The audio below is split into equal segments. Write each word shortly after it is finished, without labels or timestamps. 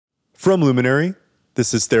From Luminary,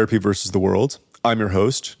 this is Therapy versus the World. I'm your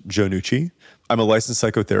host, Joe Nucci. I'm a licensed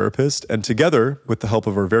psychotherapist, and together, with the help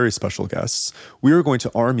of our very special guests, we are going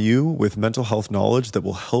to arm you with mental health knowledge that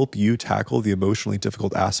will help you tackle the emotionally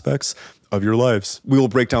difficult aspects of your lives. We will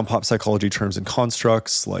break down pop psychology terms and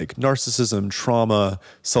constructs like narcissism, trauma,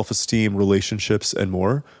 self-esteem, relationships, and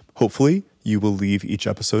more. Hopefully, you will leave each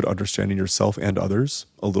episode understanding yourself and others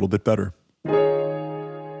a little bit better.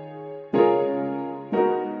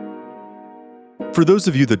 For those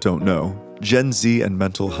of you that don't know, Gen Z and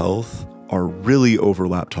mental health are really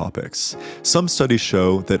overlap topics. Some studies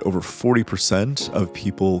show that over 40% of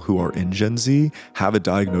people who are in Gen Z have a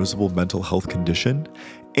diagnosable mental health condition.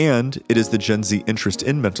 And it is the Gen Z interest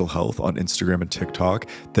in mental health on Instagram and TikTok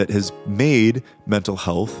that has made mental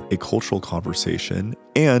health a cultural conversation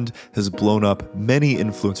and has blown up many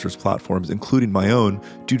influencers' platforms, including my own,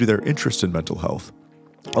 due to their interest in mental health.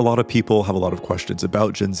 A lot of people have a lot of questions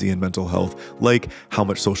about Gen Z and mental health, like how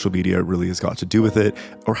much social media really has got to do with it,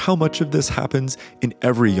 or how much of this happens in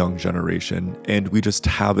every young generation. And we just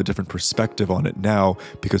have a different perspective on it now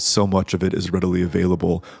because so much of it is readily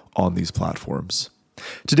available on these platforms.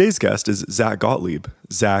 Today's guest is Zach Gottlieb.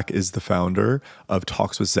 Zach is the founder of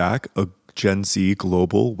Talks with Zach, a Gen Z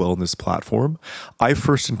global wellness platform. I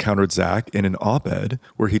first encountered Zach in an op-ed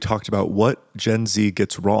where he talked about what Gen Z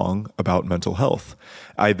gets wrong about mental health.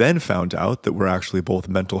 I then found out that we're actually both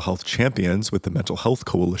mental health champions with the Mental Health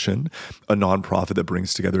Coalition, a nonprofit that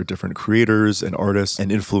brings together different creators and artists and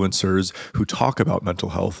influencers who talk about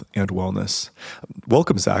mental health and wellness.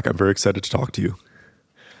 Welcome, Zach. I'm very excited to talk to you.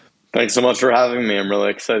 Thanks so much for having me. I'm really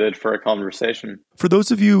excited for a conversation. For those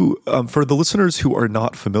of you, for the listeners who are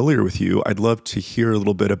not familiar with you, I'd love to hear a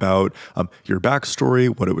little bit about your backstory,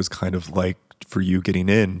 what it was kind of like for you getting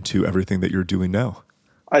into everything that you're doing now.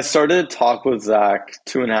 I started Talk with Zach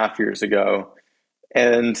 2.5 years ago,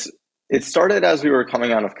 and it started as we were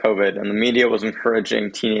coming out of COVID, and the media was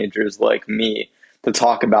encouraging teenagers like me to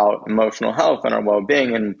talk about emotional health and our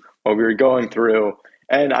well-being and what we were going through.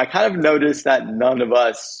 And I kind of noticed that none of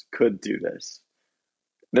us could do this.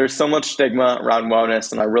 There's so much stigma around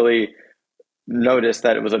wellness, and I really noticed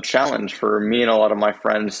that it was a challenge for me and a lot of my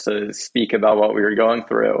friends to speak about what we were going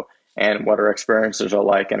through and what our experiences are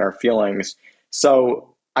like and our feelings.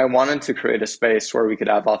 So I wanted to create a space where we could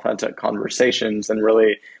have authentic conversations and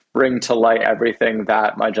really bring to light everything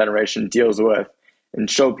that my generation deals with and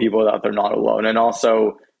show people that they're not alone, and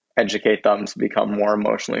also educate them to become more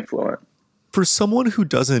emotionally fluent. For someone who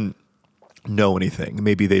doesn't know anything,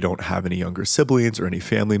 maybe they don't have any younger siblings or any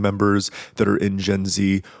family members that are in Gen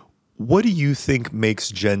Z, what do you think makes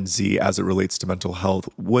Gen Z as it relates to mental health?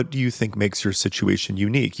 What do you think makes your situation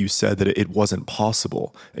unique? You said that it wasn't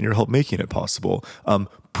possible and you're help making it possible.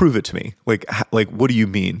 Prove it to me. Like, what do you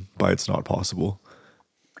mean by it's not possible?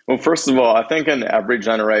 Well, first of all, I think in every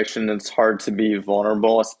generation, it's hard to be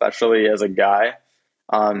vulnerable, especially as a guy.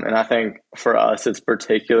 And I think for us, it's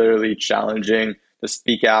particularly challenging to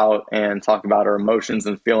speak out and talk about our emotions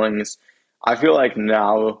and feelings. I feel like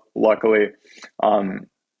now, luckily,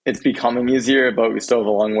 it's becoming easier, but we still have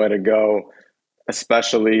a long way to go,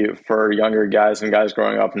 especially for younger guys and guys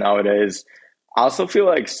growing up nowadays. I also feel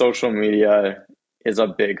like social media is a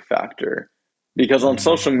big factor because on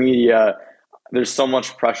social media, there's so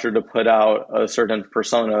much pressure to put out a certain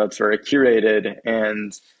persona that's very curated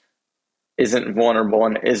and isn't vulnerable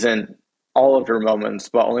and isn't all of your moments,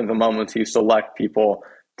 but only the moments you select people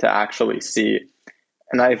to actually see.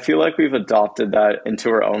 And I feel like we've adopted that into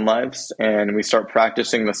our own lives, and we start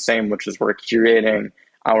practicing the same, which is we're curating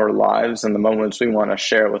our lives and the moments we want to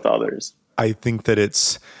share with others. I think that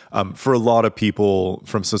it's for a lot of people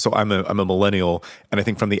so I'm a millennial, and I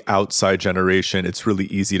think from the outside generation, it's really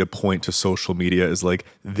easy to point to social media as like,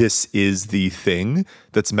 this is the thing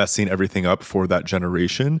that's messing everything up for that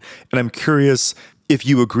generation. And I'm curious if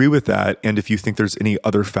you agree with that and if you think there's any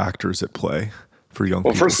other factors at play for young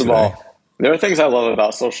people. Well, first of all, there are things I love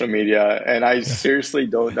about social media, and I seriously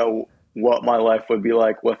don't know what my life would be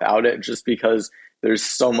like without it, just because there's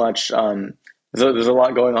so much there's a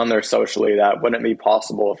lot going on there socially that wouldn't be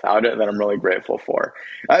possible without it, that I'm really grateful for.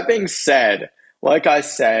 That being said, like I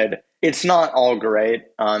said, it's not all great.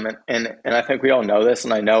 And I think we all know this.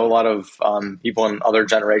 And I know a lot of people in other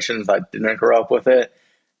generations that didn't grow up with it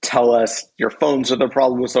tell us your phones are the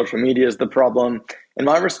problem, social media is the problem. And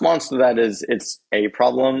my response to that is it's a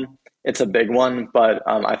problem. It's a big one. But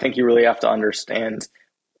I think you really have to understand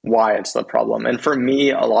why it's the problem. And for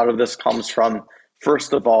me, a lot of this comes from,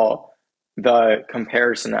 first of all, the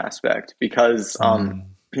comparison aspect, because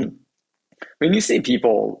when you see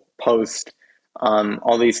people post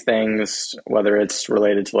all these things, whether it's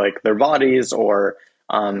related to like their bodies or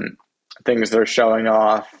things they're showing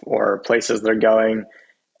off or places they're going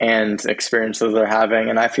and experiences they're having.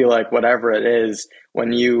 And I feel like whatever it is,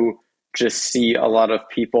 when you just see a lot of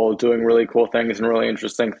people doing really cool things and really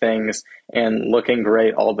interesting things and looking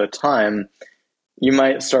great all the time, you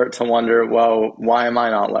might start to wonder, well, why am I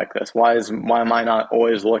not like this? Why am I not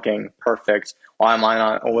always looking perfect? Why am I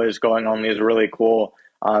not always going on these really cool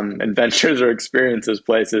adventures or experiences,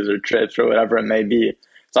 places or trips or whatever it may be?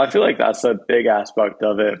 So I feel like that's a big aspect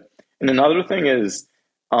of it. And another thing is,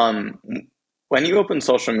 um, when you open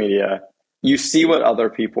social media, you see what other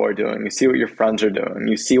people are doing. You see what your friends are doing.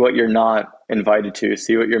 You see what you're not invited to. You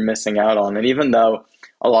see what you're missing out on. And even though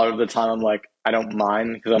a lot of the time I'm like, I don't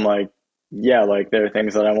mind, because I'm like, yeah, like there are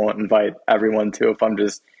things that I won't invite everyone to if I'm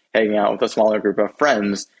just hanging out with a smaller group of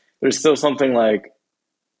friends. There's still something like,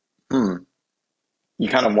 you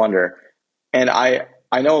kind of wonder. And I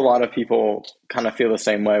know a lot of people kind of feel the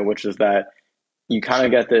same way, which is that you kind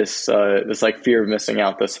of get this like fear of missing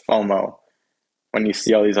out, this FOMO, when you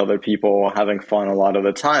see all these other people having fun a lot of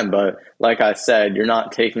the time. But like I said, you're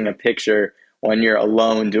not taking a picture when you're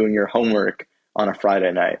alone doing your homework on a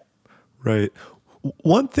Friday night. Right.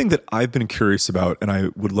 One thing that I've been curious about, and I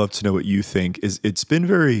would love to know what you think, is it's been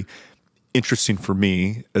very interesting for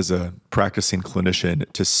me as a practicing clinician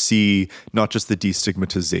to see not just the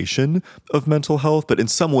destigmatization of mental health, but in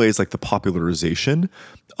some ways like the popularization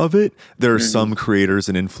of it. There are some creators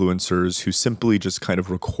and influencers who simply just kind of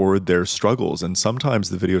record their struggles. And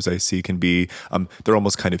sometimes the videos I see can be, they're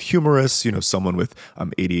almost kind of humorous, someone with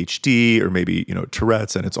ADHD or maybe,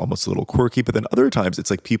 Tourette's, and it's almost a little quirky. But then other times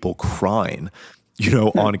it's like people crying,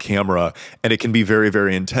 on camera, and it can be very,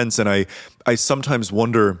 very intense. And I sometimes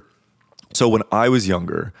wonder, so when I was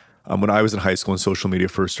younger, when I was in high school and social media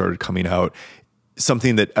first started coming out,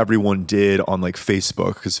 something that everyone did on like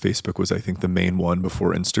Facebook, because Facebook was, I think, the main one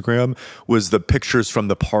before Instagram, was the pictures from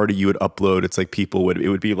the party you would upload. It's like it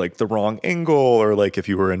would be like the wrong angle, or like if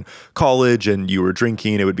you were in college and you were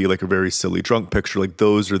drinking, it would be like a very silly drunk picture. Like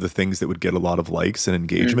those are the things that would get a lot of likes and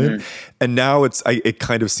engagement. And now it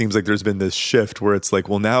kind of seems like there's been this shift where it's like,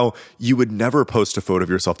 well, now you would never post a photo of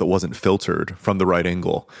yourself that wasn't filtered from the right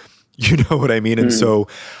angle. You know what I mean? And so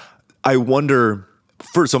I wonder,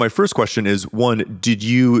 so my first question is, one, do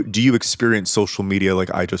you experience social media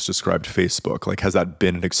like I just described Facebook? Like, has that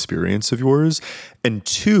been an experience of yours? And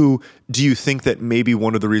two, do you think that maybe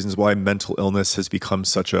one of the reasons why mental illness has become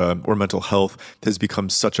or mental health has become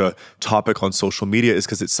such a topic on social media is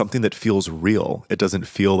because it's something that feels real? It doesn't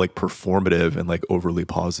feel like performative and like overly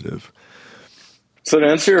positive. So to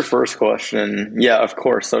answer your first question, yeah, of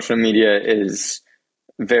course, social media is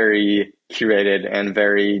very curated and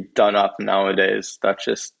very done up nowadays. That's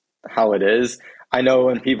just how it is. I know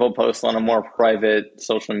when people post on a more private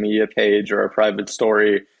social media page or a private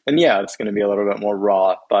story, then yeah, it's going to be a little bit more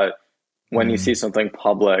raw. But when you see something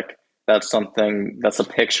public, that's a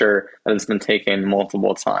picture that has been taken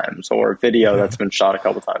multiple times, or a video that's been shot a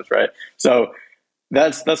couple times, right? So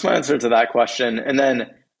that's my answer to that question. And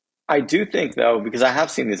then I do think, though, because I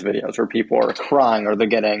have seen these videos where people are crying or they're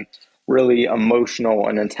getting really emotional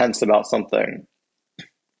and intense about something.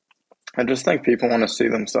 I just think people want to see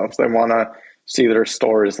themselves. They want to see their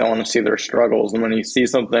stories. They want to see their struggles. And when you see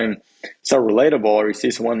something so relatable, or you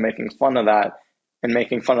see someone making fun of that and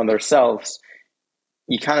making fun of themselves,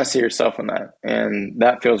 you kind of see yourself in that. And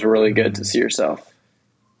that feels really good to see yourself.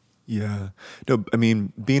 Yeah. No, I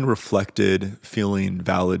mean, being reflected, feeling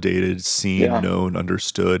validated, seen, known,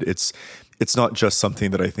 understood, it's not just something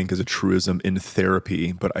that I think is a truism in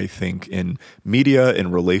therapy, but I think in media, in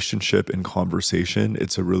relationship, in conversation,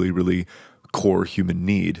 it's a really, really core human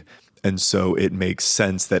need. And so it makes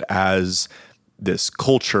sense that as this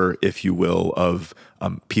culture, if you will, of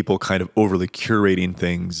people kind of overly curating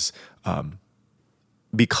things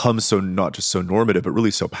becomes so not just so normative, but really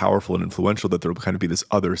so powerful and influential, that there'll kind of be this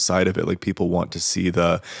other side of it. Like people want to see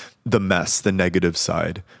the mess, the negative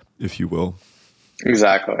side, if you will.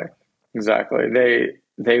 Exactly.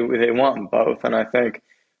 They want both. And I think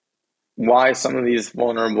why some of these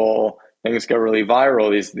vulnerable things go really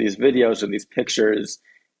viral, these videos or these pictures,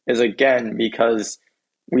 is again because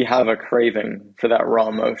we have a craving for that raw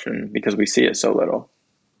emotion because we see it so little.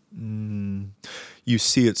 You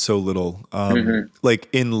see it so little. Like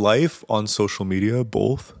in life, on social media,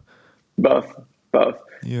 both? Both.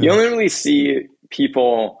 Yeah. You only really see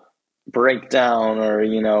people break down or,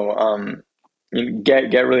 you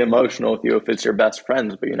get really emotional with you if it's your best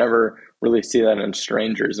friends, but you never really see that in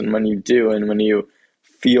strangers. And when you do, and when you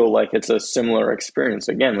feel like it's a similar experience,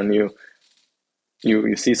 again, when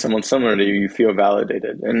you see someone similar to you, you feel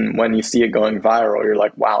validated. And when you see it going viral, you're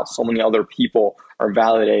like, wow, so many other people are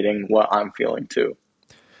validating what I'm feeling too.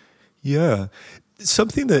 Yeah.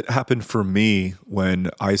 Something that happened for me when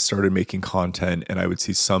I started making content and I would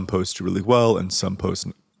see some posts do really well and some posts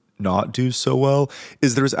not do so well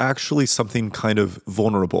is there's actually something kind of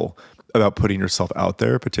vulnerable about putting yourself out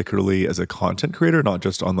there, particularly as a content creator, not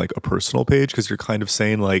just on like a personal page, because you're kind of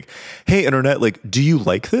saying like, hey, internet, like, do you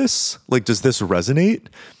like this? Like, does this resonate?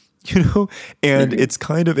 You know? And it's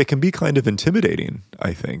kind of, it can be kind of intimidating,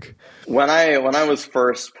 I think. When I was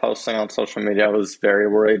first posting on social media, I was very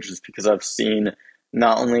worried just because I've seen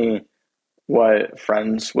not only what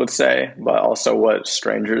friends would say, but also what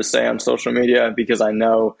strangers say on social media. Because I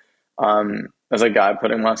know, as a guy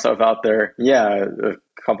putting myself out there, yeah, a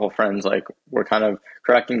couple of friends like were kind of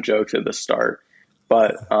cracking jokes at the start,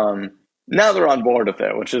 but now they're on board with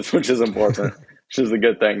it, which is important, which is a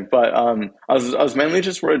good thing. But I was mainly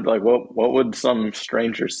just worried like what would some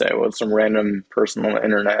stranger say? What would some random person on the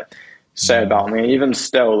internet say about me? And even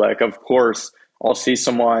still, like of course I'll see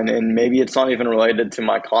someone and maybe it's not even related to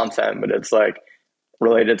my content, but it's like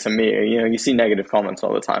related to me. You know, you see negative comments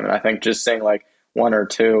all the time. And I think just saying like one or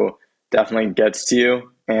two definitely gets to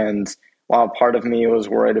you. And while part of me was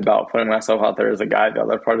worried about putting myself out there as a guy, the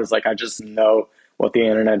other part is like, I just know what the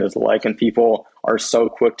internet is like. And people are so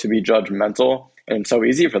quick to be judgmental and so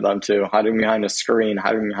easy for them to hiding behind a screen,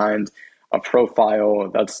 hiding behind a profile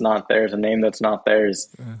that's not theirs, a name that's not theirs.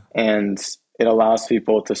 And it allows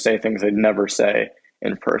people to say things they'd never say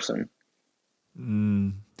in person.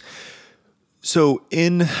 So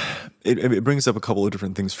it brings up a couple of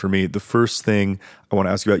different things for me. The first thing I want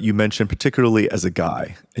to ask you about, you mentioned particularly as a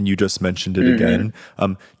guy, and you just mentioned it again.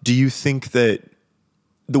 Do you think that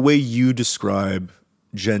the way you describe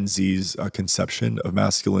Gen Z's conception of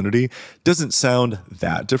masculinity doesn't sound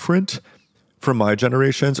that different from my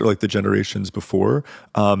generations or like the generations before?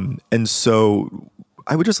 And so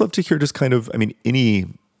I would just love to hear just kind of, I mean, any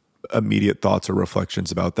immediate thoughts or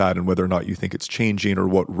reflections about that and whether or not you think it's changing or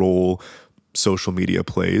what role social media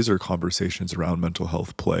plays or conversations around mental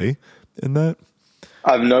health play in that.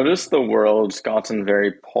 I've noticed the world's gotten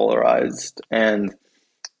very polarized, and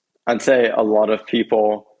I'd say a lot of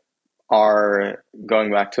people are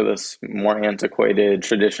going back to this more antiquated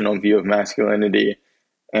traditional view of masculinity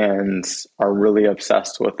and are really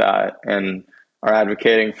obsessed with that and are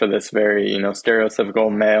advocating for this very,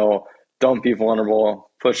 stereotypical male, don't be vulnerable,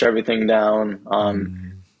 push everything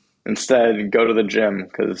down. Instead, go to the gym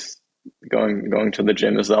because going to the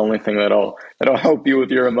gym is the only thing that'll help you with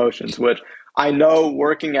your emotions, which I know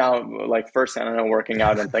working out, like firsthand, I know working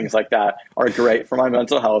out and things like that are great for my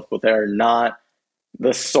mental health, but they're not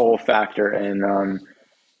the sole factor in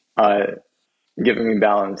giving me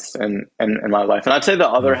balance in my life. And I'd say the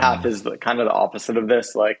other half is kind of the opposite of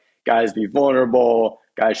this. Like guys be vulnerable,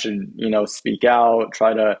 guys should, speak out,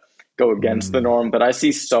 try to go against the norm. But I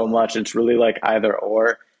see so much, it's really like either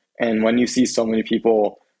or. And when you see so many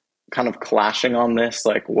people kind of clashing on this,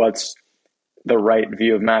 like what's the right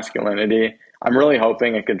view of masculinity, I'm really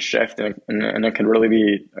hoping it could shift and it could really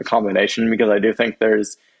be a combination, because I do think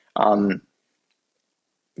there's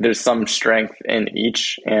some strength in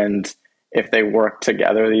each. And if they work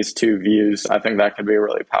together, these two views, I think that could be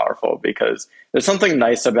really powerful, because there's something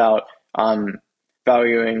nice about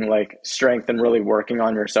valuing like strength and really working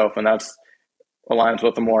on yourself. And that's aligns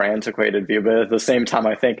with a more antiquated view. But at the same time,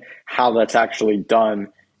 I think how that's actually done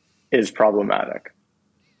is problematic.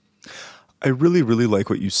 I really, really like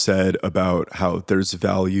what you said about how there's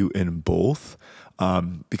value in both,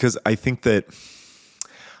 because I think that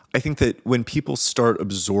when people start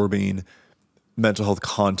absorbing mental health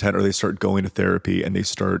content or they start going to therapy and they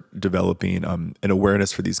start developing an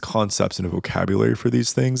awareness for these concepts and a vocabulary for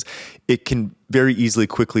these things, it can very easily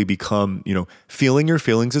quickly become, feeling your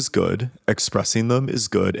feelings is good, expressing them is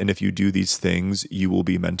good, and if you do these things, you will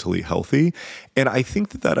be mentally healthy. And I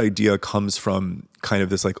think that idea comes from kind of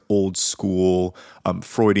this like old school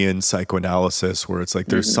Freudian psychoanalysis, where it's like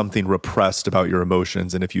there's something repressed about your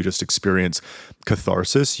emotions, and if you just experience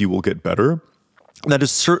catharsis, you will get better. That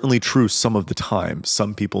is certainly true some of the time.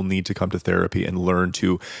 Some people need to come to therapy and learn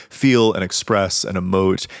to feel and express and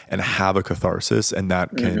emote and have a catharsis, and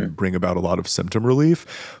that can bring about a lot of symptom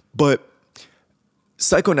relief. But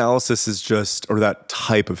psychoanalysis is just, or that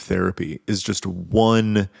type of therapy is just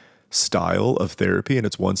one style of therapy, and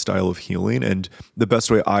it's one style of healing. And the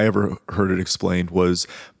best way I ever heard it explained was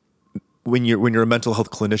when you're a mental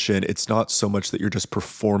health clinician, it's not so much that you're just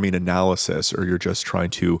performing analysis or you're just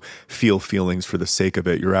trying to feel feelings for the sake of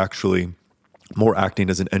it. You're actually more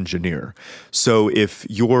acting as an engineer. So if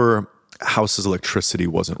you're house's electricity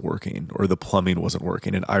wasn't working or the plumbing wasn't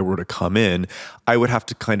working and I were to come in, I would have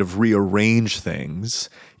to kind of rearrange things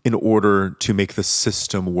in order to make the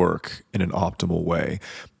system work in an optimal way.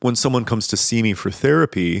 When someone comes to see me for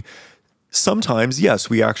therapy, sometimes, yes,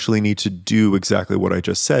 we actually need to do exactly what I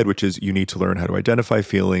just said, which is you need to learn how to identify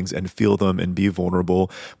feelings and feel them and be vulnerable.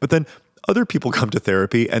 But then other people come to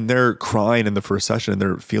therapy and they're crying in the first session and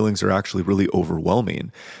their feelings are actually really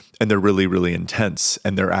overwhelming and they're really, really intense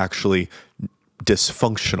and they're actually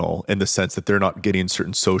dysfunctional in the sense that they're not getting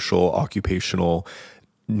certain social, occupational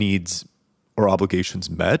needs or obligations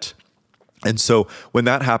met. And so when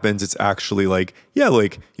that happens, it's actually like, yeah,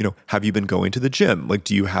 like, have you been going to the gym? Like,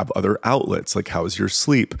 do you have other outlets? Like, how's your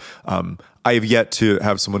sleep? I have yet to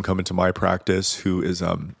have someone come into my practice who is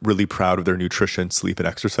really proud of their nutrition, sleep, and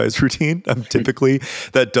exercise routine. Typically,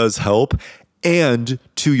 that does help. And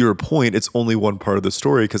to your point, it's only one part of the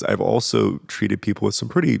story because I've also treated people with some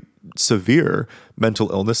pretty severe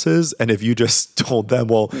mental illnesses. And if you just told them,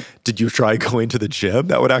 well, did you try going to the gym?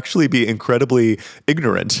 That would actually be incredibly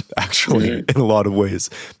ignorant, actually, in a lot of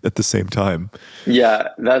ways at the same time. Yeah,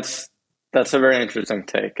 that's a very interesting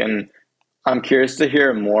take. And I'm curious to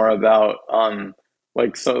hear more about some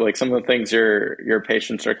of the things your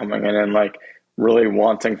patients are coming in and like really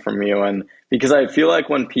wanting from you. And because I feel like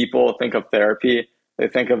when people think of therapy, they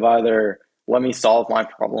think of either let me solve my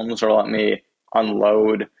problems or let me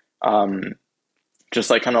unload, just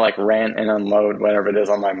like kind of like rant and unload whatever it is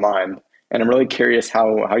on my mind. And I'm really curious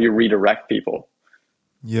how you redirect people.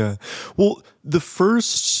 Yeah. Well, the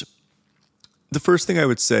first thing I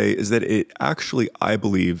would say is that it actually, I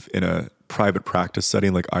believe, in a private practice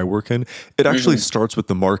setting like I work in, it actually starts with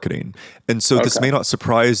the marketing. And so this may not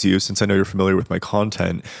surprise you since I know you're familiar with my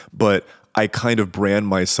content, but I kind of brand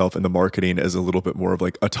myself in the marketing as a little bit more of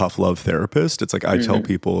like a tough love therapist. It's like I tell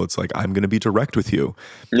people, it's like I'm going to be direct with you,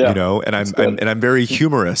 and I'm very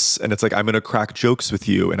humorous, and it's like I'm going to crack jokes with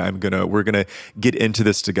you, and we're going to get into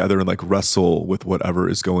this together and like wrestle with whatever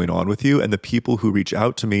is going on with you. And the people who reach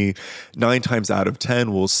out to me 9 times out of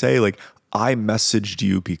 10 will say like, I messaged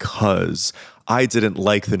you because I didn't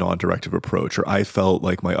like the non-directive approach, or I felt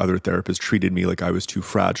like my other therapist treated me like I was too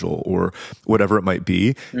fragile, or whatever it might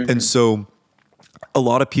be. And so a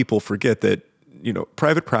lot of people forget that,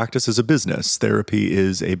 private practice is a business. Therapy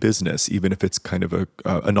is a business, even if it's kind of a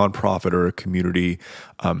nonprofit or a community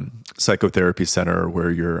psychotherapy center where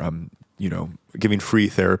you're, giving free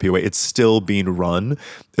therapy away. It's still being run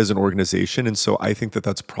as an organization. And so I think that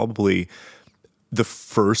that's probably the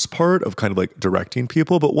first part of kind of like directing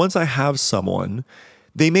people. But once I have someone,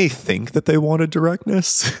 they may think that they wanted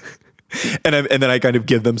directness. and then I kind of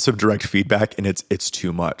give them some direct feedback and it's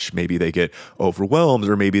too much. Maybe they get overwhelmed,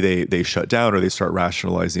 or maybe they shut down, or they start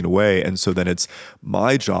rationalizing away. And so then it's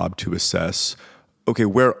my job to assess, okay,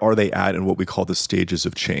 where are they at in what we call the stages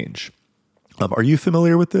of change? Are you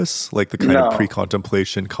familiar with this? Like the kind of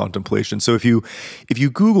pre-contemplation, contemplation. So if you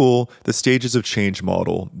Google the stages of change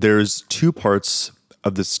model, there's 2 parts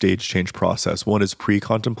of the stage change process. One is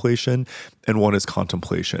pre-contemplation and one is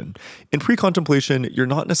contemplation. In pre-contemplation, you're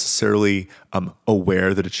not necessarily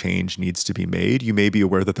aware that a change needs to be made. You may be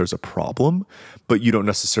aware that there's a problem, but you don't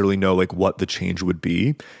necessarily know like what the change would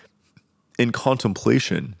be. In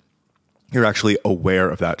contemplation, you're actually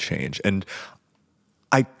aware of that change. And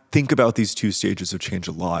I think about these 2 stages of change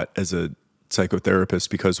a lot as a psychotherapist,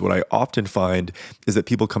 because what I often find is that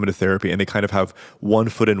people come into therapy and they kind of have one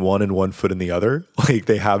foot in one and one foot in the other. Like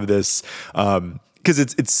they have this,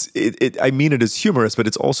 because I mean it as humorous, but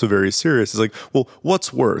it's also very serious. It's like, well,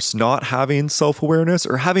 what's worse, not having self-awareness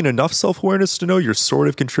or having enough self-awareness to know you're sort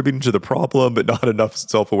of contributing to the problem, but not enough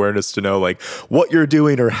self-awareness to know like what you're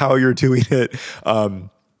doing or how you're doing it.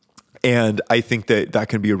 And I think that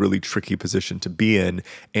can be a really tricky position to be in.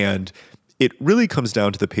 And it really comes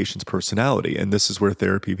down to the patient's personality. And this is where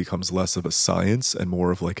therapy becomes less of a science and more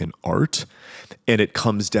of like an art. And it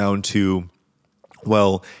comes down to,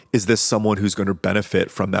 well, is this someone who's going to benefit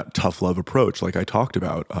from that tough love approach like I talked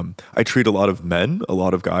about? I treat a lot of men, a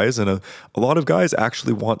lot of guys, and a lot of guys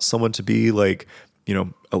actually want someone to be like,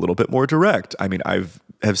 a little bit more direct. I mean,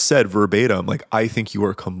 have said verbatim, like, I think you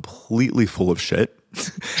are completely full of shit.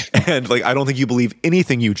 And like, I don't think you believe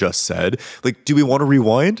anything you just said. Like, do we want to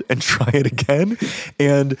rewind and try it again?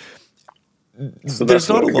 And so there's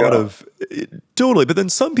not a lot of totally, but then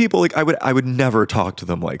some people like I would never talk to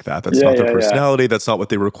them like that. That's not their personality. That's not what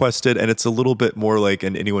they requested. And it's a little bit more like,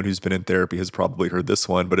 and anyone who's been in therapy has probably heard this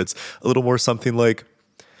one, but it's a little more something like,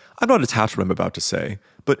 I'm not attached to what I'm about to say,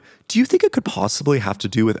 but do you think it could possibly have to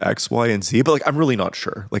do with X, Y, and Z? But like, I'm really not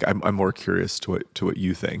sure. Like, I'm more curious to what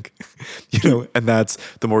you think, and that's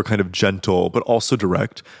the more kind of gentle, but also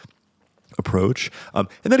direct approach. And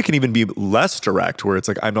then it can even be less direct, where it's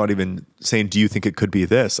like, I'm not even saying, do you think it could be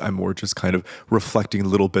this? I'm more just kind of reflecting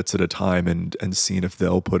little bits at a time and seeing if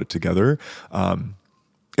they'll put it together.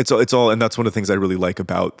 It's all, and that's one of the things I really like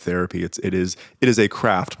about therapy. It is a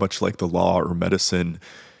craft, much like the law or medicine.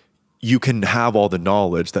 You can have all the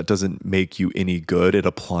knowledge, that doesn't make you any good at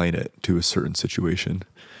applying it to a certain situation.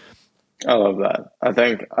 I love that. I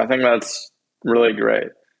think that's really great.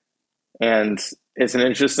 And it's an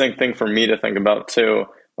interesting thing for me to think about too,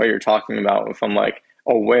 what you're talking about, if I'm like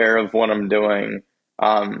aware of what I'm doing,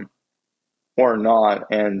 or not,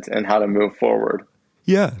 and how to move forward.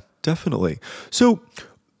 Yeah, definitely. So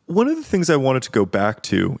one of the things I wanted to go back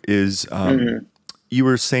to is you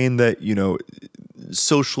were saying that,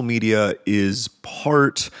 social media is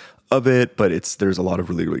part of it, but there's a lot of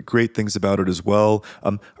really, really great things about it as well.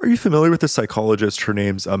 Are you familiar with the psychologist? Her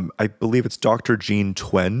name's, I believe it's Dr. Jean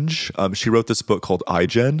Twenge. She wrote this book called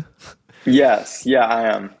iGen. Yes. Yeah,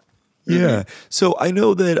 I am. Yeah. So I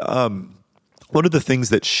know that one of the things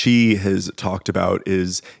that she has talked about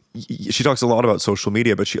is she talks a lot about social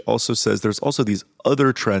media, but she also says there's also these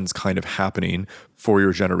other trends kind of happening for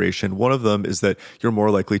your generation. One of them is that you're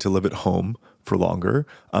more likely to live at home for longer.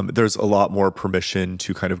 There's a lot more permission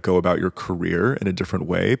to kind of go about your career in a different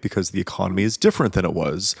way because the economy is different than it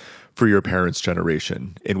was for your parents'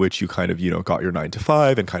 generation, in which you kind of, got your 9 to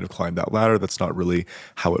 5 and kind of climbed that ladder. That's not really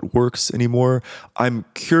how it works anymore. I'm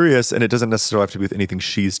curious, and it doesn't necessarily have to be with anything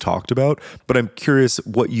she's talked about, but I'm curious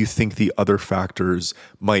what you think the other factors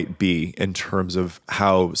might be in terms of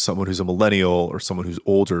how someone who's a millennial or someone who's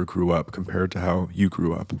older grew up compared to how you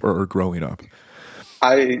grew up or are growing up.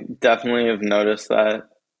 I definitely have noticed that.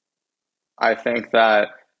 I think that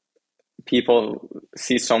people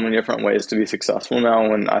see so many different ways to be successful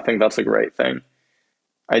now, and I think that's a great thing.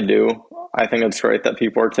 I do. I think it's great that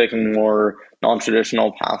people are taking more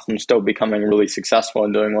non-traditional paths and still becoming really successful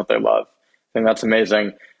and doing what they love. I think that's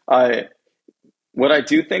amazing. What I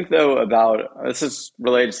do think though about this is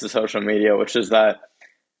related to social media, which is that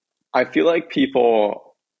I feel like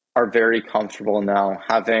people are very comfortable now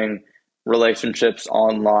having relationships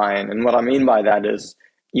online. And what I mean by that is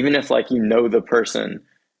even if like the person,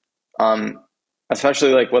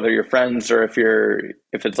 especially like whether you're friends or if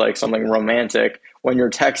it's like something romantic, when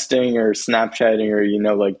you're texting or Snapchatting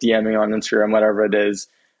or like DMing on Instagram, whatever it is,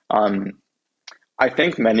 I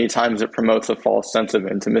think many times it promotes a false sense of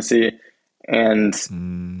intimacy. And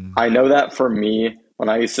I know that for me, when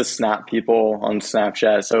I used to snap people on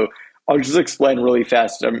Snapchat, so I'll just explain really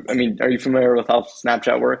fast. I mean, are you familiar with how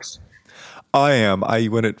Snapchat works? I am.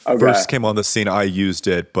 When it first came on the scene, I used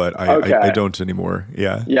it, but I don't anymore.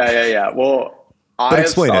 Yeah. Yeah. Well, but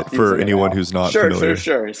explain it for anyone who's not familiar.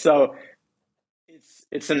 Sure. So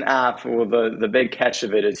it's an app. Well, the big catch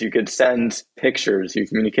of it is you could send pictures. You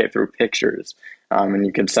communicate through pictures, and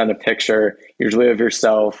you can send a picture, usually of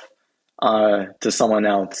yourself, to someone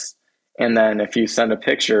else. And then if you send a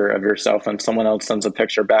picture of yourself and someone else sends a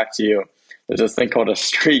picture back to you, there's this thing called a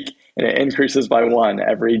streak, and it increases by 1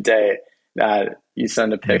 every day that you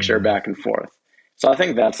send a picture back and forth. So I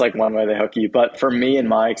think that's like one way they hook you. But for me, in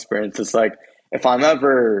my experience, it's like if I'm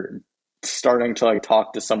ever starting to like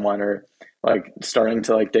talk to someone or like starting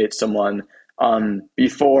to like date someone,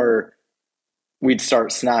 before we'd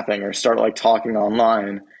start snapping or start like talking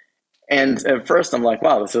online. And at first I'm like,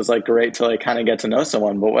 wow, this is like great to like kind of get to know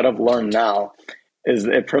someone. But what I've learned now is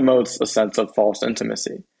it promotes a sense of false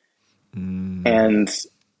intimacy. And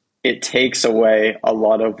it takes away a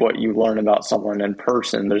lot of what you learn about someone in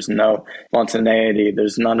person. There's no spontaneity.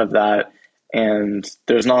 There's none of that. And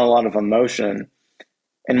there's not a lot of emotion.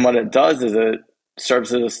 And what it does is it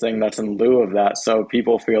serves as this thing that's in lieu of that. So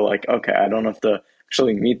people feel like, okay, I don't have to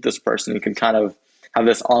actually meet this person. You can kind of have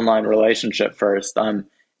this online relationship first. And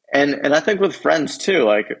I think with friends too,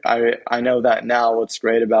 like I know that now what's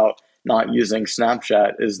great about not using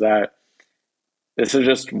Snapchat is that this is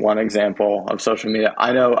just one example of social media.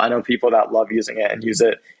 I know people that love using it and use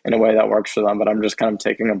it in a way that works for them, but I'm just kind of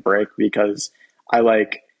taking a break because I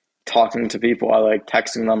like talking to people. I like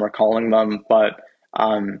texting them or calling them, but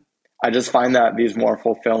I just find that these more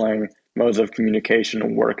fulfilling modes of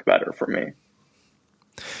communication work better for me.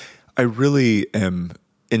 I really am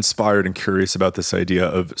inspired and curious about this idea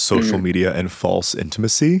of social media and false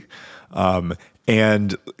intimacy.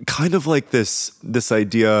 And kind of like this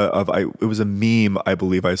idea of, it was a meme I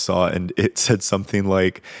believe I saw, and it said something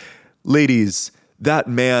like, ladies, that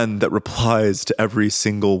man that replies to every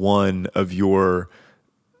single one of your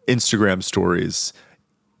Instagram stories,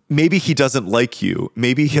 maybe he doesn't like you.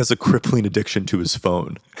 Maybe he has a crippling addiction to his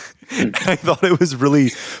phone. I thought it was really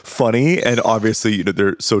funny. And obviously,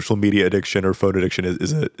 their social media addiction or phone addiction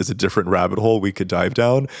is a different rabbit hole we could dive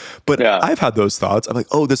down. But I've had those thoughts. I'm like,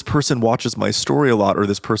 oh, this person watches my story a lot, or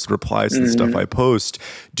this person replies to the stuff I post.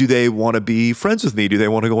 Do they want to be friends with me? Do they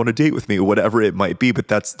want to go on a date with me? Whatever it might be. But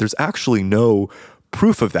there's actually no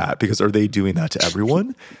proof of that, because are they doing that to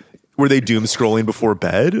everyone? Were they doom scrolling before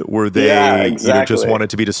bed? Were they just wanted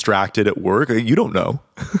to be distracted at work? You don't know.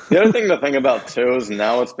 The other thing to think about too is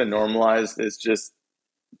now it's been normalized is just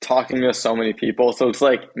talking to so many people. So it's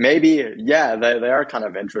like maybe, they are kind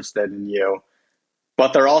of interested in you,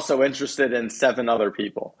 but they're also interested in 7 other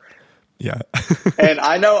people. Yeah. And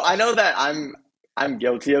I know that I'm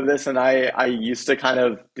guilty of this, and I used to kind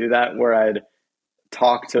of do that where I'd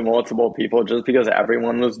talk to multiple people just because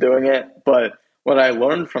everyone was doing it. But what I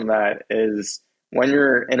learned from that is when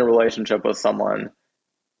you're in a relationship with someone,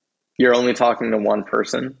 you're only talking to one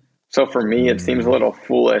person. So for me, it seems a little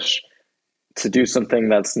foolish to do something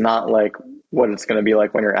that's not like what it's going to be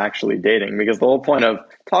like when you're actually dating, because the whole point of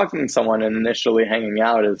talking to someone and initially hanging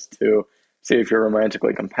out is to see if you're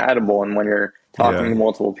romantically compatible. And when you're talking to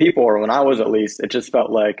multiple people, or when I was, at least, it just felt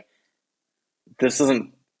like it just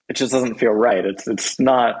doesn't feel right. It's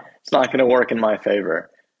not going to work in my favor.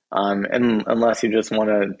 And unless you just want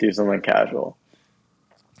to do something casual.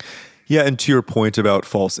 Yeah, and to your point about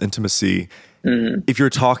false intimacy, if you're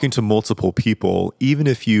talking to multiple people, even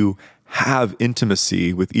if you have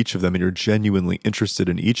intimacy with each of them and you're genuinely interested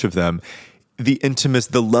in each of them,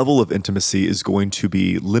 the level of intimacy is going to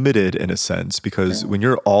be limited in a sense, because when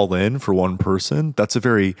you're all in for one person, that's a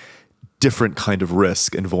very different kind of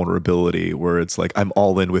risk and vulnerability, where it's like, I'm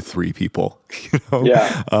all in with 3 people.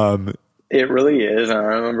 Yeah. It really is. And I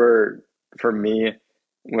remember for me,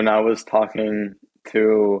 when I was talking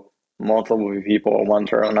to multiple people at one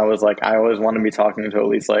turn, I was like, I always want to be talking to at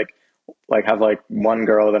least like have like one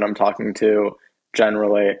girl that I'm talking to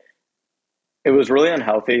generally. It was really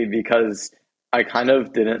unhealthy because I kind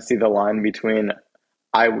of didn't see the line between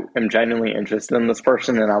I am genuinely interested in this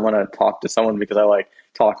person and I want to talk to someone because I like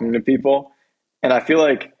talking to people. And I feel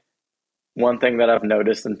like one thing that I've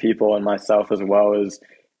noticed in people and myself as well is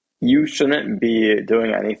you shouldn't be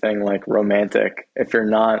doing anything like romantic if you're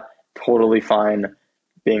not totally fine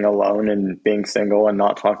being alone and being single and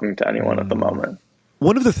not talking to anyone at the moment.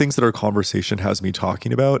 One of the things that our conversation has me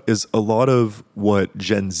talking about is a lot of what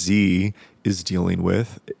Gen Z is dealing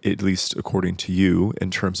with, at least according to you,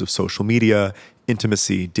 in terms of social media,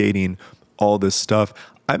 intimacy, dating, all this stuff.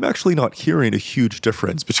 I'm actually not hearing a huge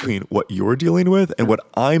difference between what you're dealing with and what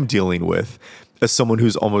I'm dealing with as someone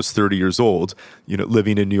who's almost 30 years old,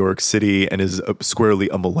 living in New York City and is squarely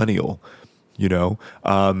a millennial,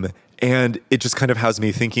 and it just kind of has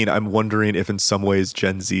me thinking, I'm wondering if in some ways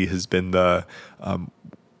Gen Z has been the,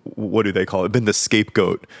 what do they call it? Been the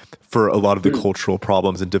scapegoat for a lot of the cultural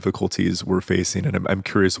problems and difficulties we're facing. And I'm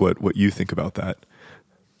curious what you think about that.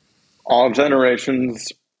 All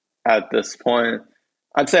generations at this point,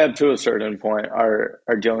 I'd say up to a certain point, are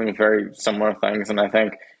dealing with very similar things. And I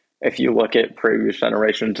think if you look at previous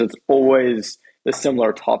generations, it's always the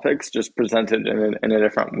similar topics, just presented in a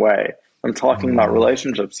different way. I'm talking about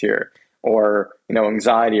relationships here, or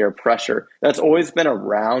anxiety or pressure. That's always been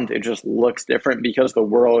around. It just looks different because the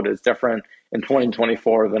world is different in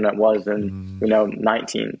 2024 than it was in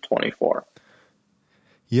 1924.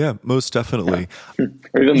 Yeah, most definitely. Yeah.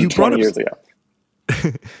 Or even 20 years ago.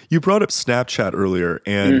 You brought up Snapchat earlier,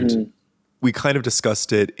 and we kind of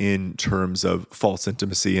discussed it in terms of false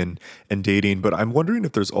intimacy and dating, but I'm wondering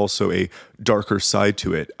if there's also a darker side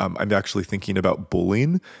to it. I'm actually thinking about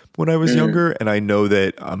bullying when I was younger, and I know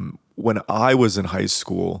that when I was in high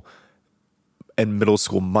school and middle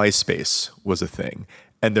school, MySpace was a thing,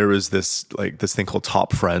 and there was this thing called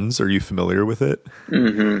Top Friends. Are you familiar with it?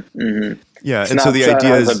 Yeah, Snapchat, and so the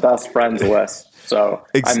idea is the best friends list. So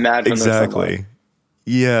I imagine exactly.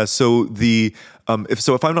 Yeah, so if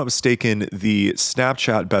I'm not mistaken, the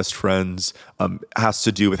Snapchat best friends has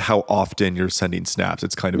to do with how often you're sending snaps.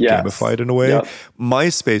 It's kind of gamified in a way. Yep.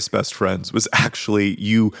 MySpace best friends was actually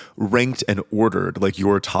you ranked and ordered like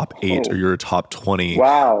your top 8 or your top 20.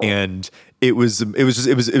 Wow. And it was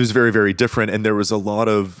very, very different, and there was a lot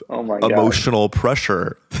of emotional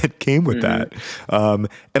pressure that came with that. And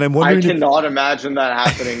I'm wondering, I cannot imagine that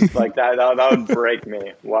happening like that. That would break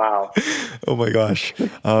me. Wow. Oh my gosh.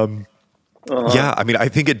 Yeah, I mean, I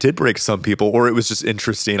think it did break some people, or it was just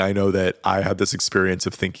interesting. I know that I had this experience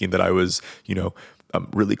of thinking that I was,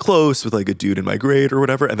 really close with like a dude in my grade or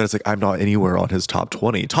whatever, and then it's like I'm not anywhere on his top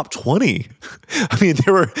 20. Top 20. I mean,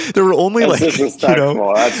 there were only That's like,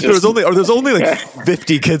 disrespectful. That's just, there's only like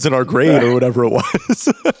 50 kids in our grade or whatever it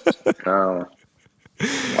was. oh,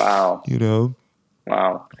 wow.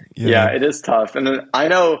 Wow. Yeah, it is tough. And then I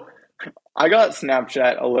know I got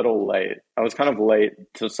Snapchat a little late. I was kind of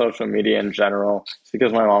late to social media in general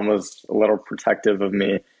because my mom was a little protective of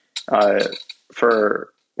me in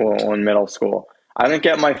middle school. I didn't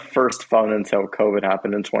get my first phone until COVID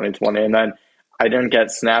happened in 2020. And then I didn't get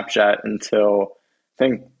Snapchat until I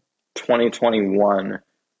think 2021.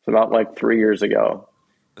 It's about like 3 years ago.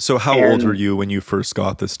 So how old were you when you first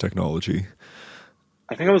got this technology?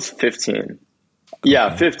 I think I was 15.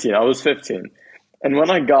 Yeah, 15. I was 15. And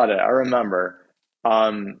when I got it, I remember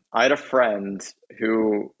I had a friend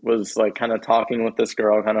who was like kind of talking with this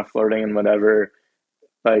girl, kind of flirting and whatever,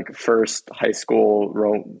 like first high school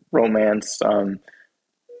romance.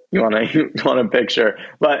 You want to picture.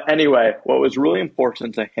 But anyway, what was really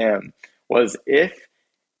important to him was if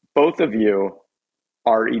both of you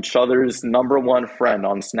are each other's number one friend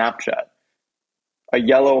on Snapchat, a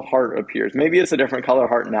yellow heart appears. Maybe it's a different color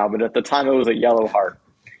heart now, but at the time it was a yellow heart.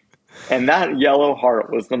 And that yellow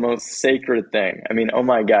heart was the most sacred thing. I mean, oh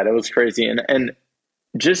my God, it was crazy. And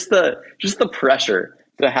just the pressure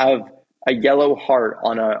to have a yellow heart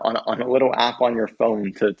on a little app on your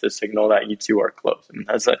phone to signal that you two are close. And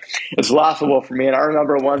it's laughable for me. And I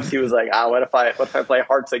remember once he was like, what if I play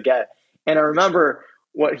hearts again? And I remember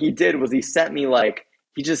what he did was he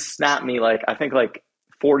just snapped me like, I think like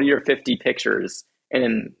 40 or 50 pictures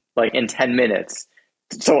in 10 minutes.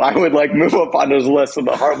 So I would like move up on his list so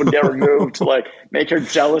the heart would get removed to like make her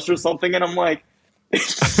jealous or something. And I'm like,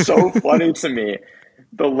 it's so funny to me,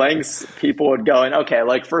 the lengths people would go. And okay,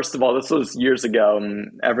 like, first of all, this was years ago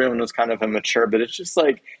and everyone was kind of immature, but it's just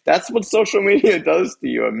like, that's what social media does to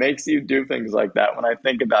you. It makes you do things like that. When I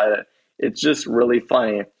think about it, it's just really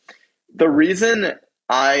funny. The reason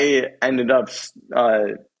I ended up,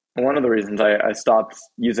 one of the reasons I stopped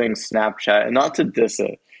using Snapchat, and not to diss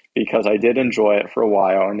it, because I did enjoy it for a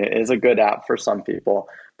while and it is a good app for some people.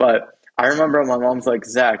 But I remember my mom's like,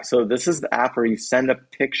 Zach, so this is the app where you send a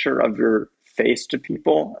picture of your face to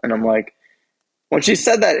people. And I'm like, when she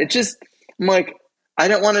said that, I'm like, I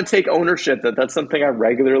didn't want to take ownership that that's something I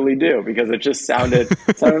regularly do because it just sounded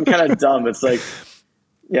kind of dumb. It's like,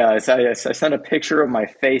 yeah, I sent a picture of my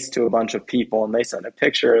face to a bunch of people and they sent a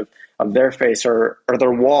picture of their face or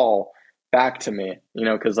their wall back to me,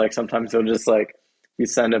 because like sometimes they'll just like, you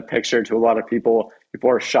send a picture to a lot of people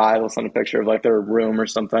are shy, they'll send a picture of like their room or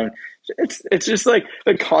something. It's just like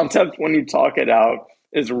the concept when you talk it out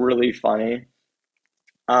is really funny.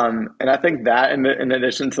 And I think that in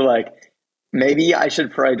addition to like, maybe I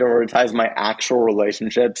should prioritize my actual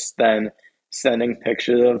relationships than sending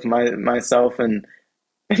pictures of myself and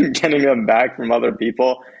getting them back from other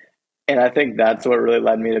people. And I think that's what really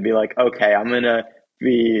led me to be like, okay, I'm going to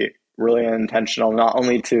be really intentional, not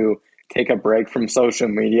only to take a break from social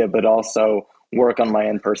media, but also work on my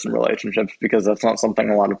in-person relationships, because that's not something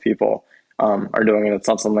a lot of people are doing, and it's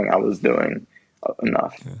not something I was doing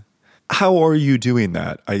enough. Yeah. How are you doing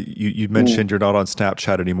that? You mentioned you're not on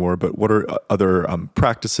Snapchat anymore, but what are other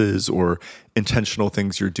practices or intentional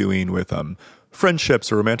things you're doing with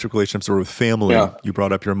friendships or romantic relationships or with family? Yeah. You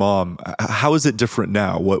brought up your mom. How is it different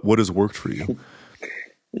now? What has worked for you?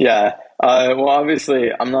 Yeah. Well,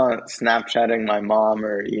 obviously, I'm not Snapchatting my mom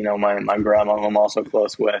or, my grandma, who I'm also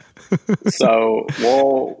close with. So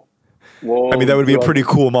I mean, that would be a pretty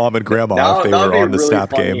cool mom and grandma if they were on the really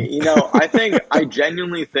Snap funny game. I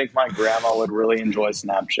genuinely think my grandma would really enjoy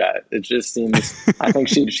Snapchat. It just seems, I think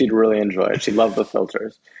she'd really enjoy it. She'd love the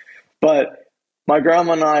filters. But my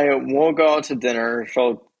grandma and I will go out to dinner.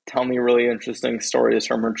 She'll tell me really interesting stories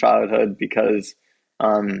from her childhood because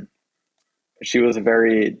she was a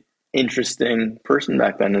very interesting person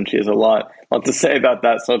back then, and she has a lot to say about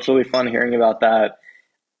that. So it's really fun hearing about that.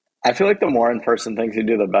 I feel like the more in-person things you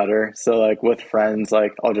do, the better. So like with friends,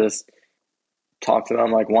 like I'll just talk to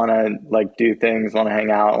them, like want to like do things, want to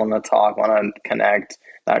hang out, want to talk, want to connect,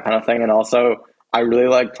 that kind of thing. And also I really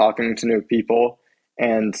like talking to new people.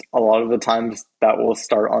 And a lot of the times that will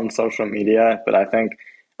start on social media, but I think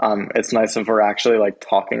it's nice if we're actually like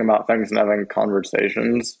talking about things and having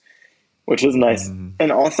conversations, which is nice.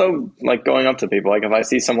 And also like going up to people, like if I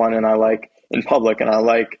see someone and I like in public and I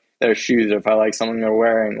like their shoes, or if I like something they're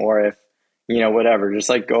wearing, or if, whatever, just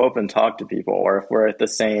like go up and talk to people. Or if we're at the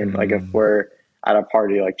same, like if we're at a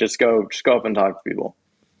party, like just go up and talk to people.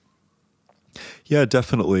 Yeah,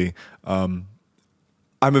 definitely.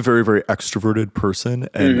 I'm a very, very extroverted person,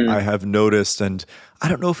 and I have noticed, and I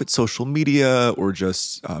don't know if it's social media or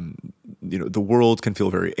just, the world can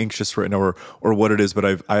feel very anxious right now, or what it is, but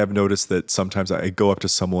I have noticed that sometimes I go up to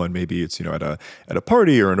someone, maybe it's, at a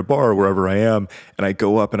party or in a bar or wherever I am, and I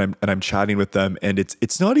go up and I'm chatting with them, and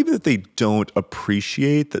it's not even that they don't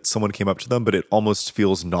appreciate that someone came up to them, but it almost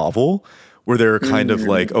feels novel, where they're kind of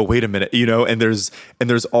like, oh, wait a minute, and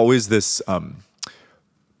there's always this,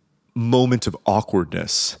 moment of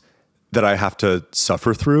awkwardness that I have to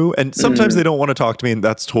suffer through. And sometimes they don't want to talk to me, and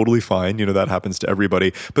that's totally fine. That happens to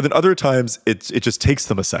everybody. But then other times it just takes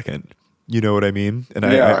them a second. You know what I mean? And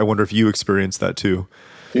I wonder if you experience that too.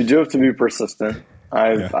 You do have to be persistent.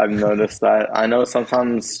 I've noticed that. I know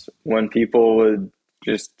sometimes when people would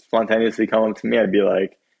just spontaneously come up to me, I'd be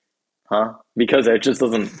like, huh? Because it just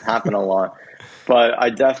doesn't happen a lot. But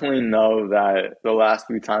I definitely know that the last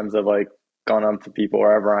few times I've gone up to people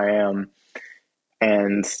wherever I am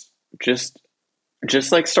and just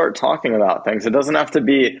like start talking about things. It doesn't have to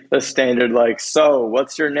be the standard so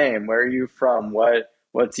what's your name, where are you from, what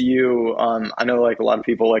do you I know a lot of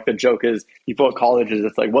people, the joke is people at colleges,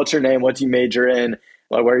 it's what's your name, what do you major in,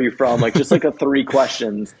 where are you from, just a 3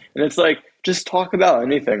 questions, and it's just talk about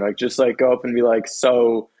anything, just go up and be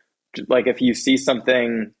so if you see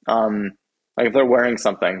something if they're wearing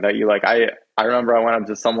something that you like. I remember I went up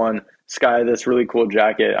to someone, this guy had this really cool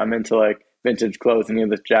jacket. I'm into vintage clothes, and he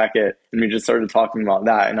had this jacket, and we just started talking about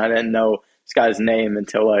that. And I didn't know this guy's name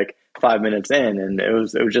until 5 minutes in, and it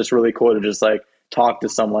was just really cool to just talk to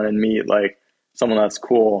someone and meet someone that's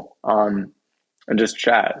cool, and just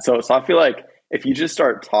chat. So I feel if you just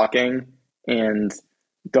start talking and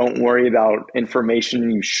don't worry about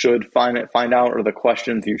information you should find out, or the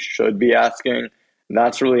questions you should be asking,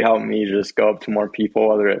 that's really helped me just go up to more people,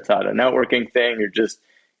 whether it's at a networking thing or just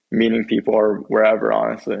meeting people or wherever,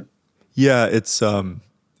 honestly. Yeah, it's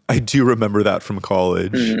I do remember that from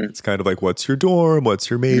college. It's kind of what's your dorm, what's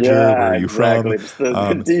your major, where are you from? Just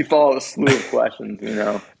the default slew of questions,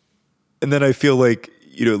 And then I feel at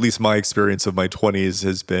least my experience of my 20s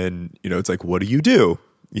has been, it's what do you do?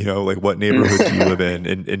 What neighborhood do you live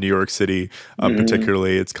in New York City?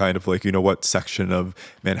 Particularly, it's kind of what section of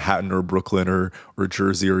Manhattan or Brooklyn or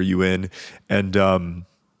Jersey are you in? And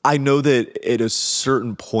I know that at a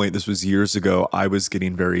certain point, this was years ago, I was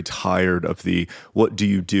getting very tired of the what do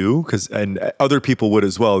you do? And other people would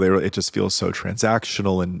as well. It just feels so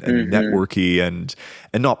transactional and networky and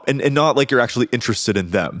not you're actually interested in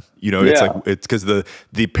them. It's it's because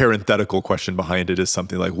the parenthetical question behind it is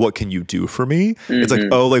something what can you do for me? It's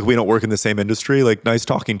we don't work in the same industry. Nice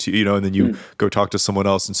talking to you, and then you go talk to someone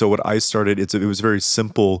else. And so what I started, it was a very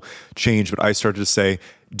simple change, but I started to say,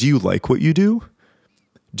 do you like what you do?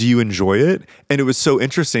 Do you enjoy it? And it was so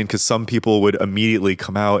interesting because some people would immediately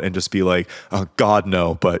come out and just be like, oh God,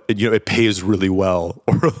 no, but it pays really well.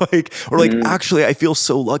 Or actually, I feel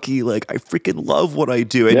so lucky. I freaking love what I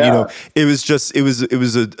do. And, it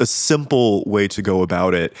was a simple way to go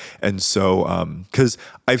about it. And so, cause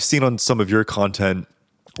I've seen on some of your content,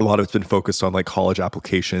 a lot of it's been focused on college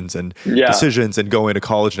applications and decisions and going to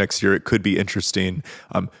college next year. It could be interesting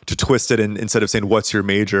to twist it, and instead of saying what's your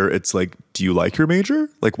major, it's do you like your major?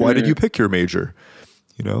 Why did you pick your major?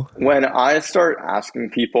 When I start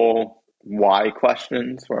asking people why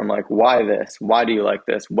questions, where I'm why this? Why do you like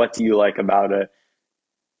this? What do you like about it?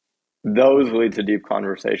 Those lead to deep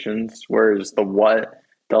conversations, whereas the what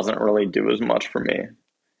doesn't really do as much for me.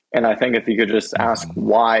 And I think if you could just ask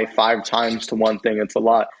why 5 times to one thing, it's a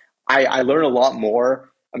lot. I learn a lot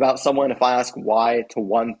more about someone if I ask why to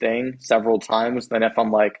one thing several times than if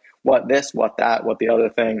I'm what this, what that, what the other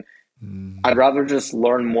thing. I'd rather just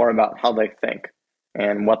learn more about how they think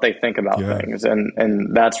and what they think about things.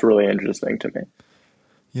 And that's really interesting to me.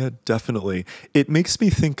 Yeah, definitely. It makes me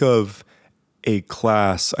think of a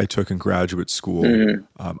class I took in graduate school.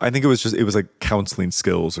 I think it was counseling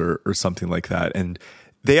skills or something like that. And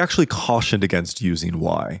they actually cautioned against using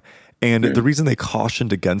why. And the reason they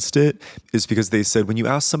cautioned against it is because they said when you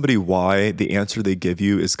ask somebody why, the answer they give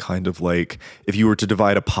you is kind of if you were to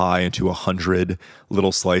divide a pie into 100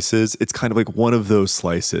 little slices, it's kind of one of those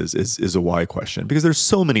slices is a why question, because there's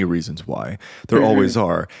so many reasons why. There always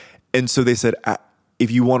are. And so they said,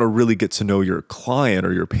 if you want to really get to know your client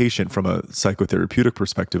or your patient from a psychotherapeutic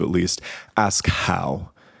perspective, at least, ask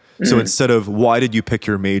how. So instead of why did you pick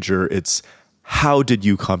your major, it's how did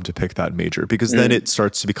you come to pick that major? Because then it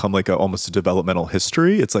starts to become almost a developmental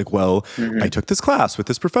history. It's I took this class with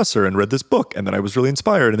this professor and read this book, and then I was really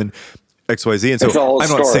inspired, and then XYZ. And so I'm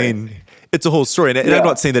not saying it's a whole story. And I'm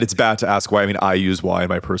not saying that it's bad to ask why. I mean, I use why in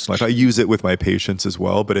my personal life. I use it with my patients as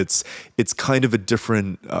well, but it's kind of a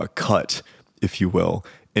different cut if you will,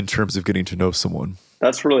 in terms of getting to know someone.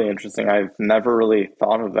 That's really interesting. I've never really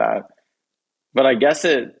thought of that. But I guess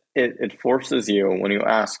it forces you when you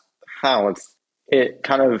ask how. It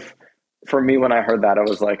kind of, for me, when I heard that, I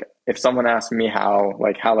was like, if someone asked me how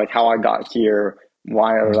I got here,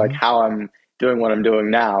 why, or like how I'm doing what I'm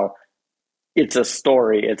doing now, it's a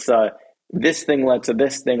story. It's a, this thing led to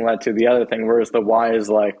this thing led to the other thing. Whereas the why is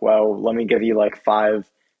like, well, let me give you like 5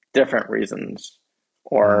 different reasons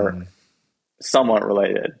or somewhat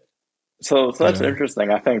related. So that's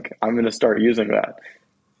interesting. I think I'm going to start using that.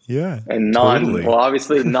 Yeah. And totally. well,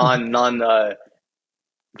 obviously non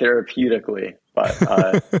therapeutically, but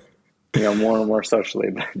more and more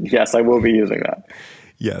socially. But yes, I will be using that.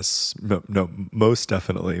 Yes. No, most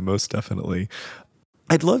definitely. Most definitely.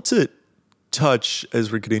 I'd love to touch,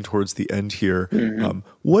 as we're getting towards the end here,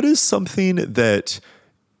 what is something that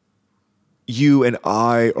you and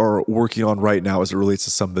I are working on right now as it relates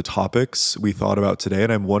to some of the topics we thought about today?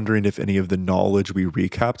 And I'm wondering if any of the knowledge we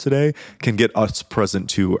recap today can get us present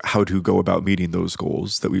to how to go about meeting those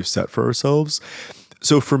goals that we've set for ourselves.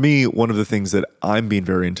 So for me, one of the things that I'm being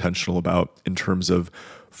very intentional about in terms of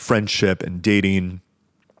friendship and dating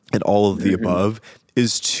and all of the above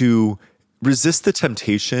is to resist the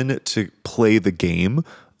temptation to play the game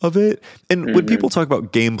of it. And when people talk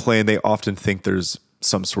about gameplay, and they often think there's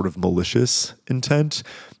some sort of malicious intent.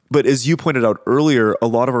 But as you pointed out earlier, a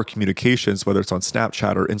lot of our communications, whether it's on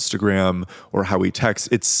Snapchat or Instagram or how we text,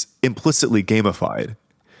 it's implicitly gamified.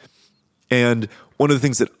 And one of the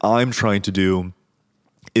things that I'm trying to do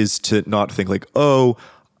is to not think like, oh,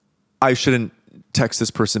 I shouldn't text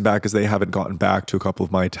this person back because they haven't gotten back to a couple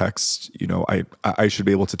of my texts. I should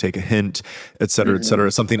be able to take a hint, et cetera, et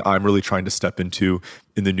cetera. Something I'm really trying to step into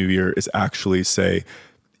in the new year is actually say,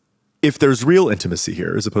 if there's real intimacy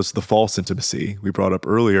here, as opposed to the false intimacy we brought up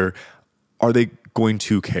earlier, are they going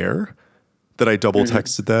to care that I double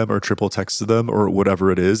texted them or triple texted them or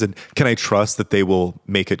whatever it is? And can I trust that they will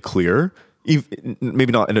make it clear,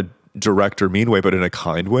 maybe not in a direct or mean way, but in a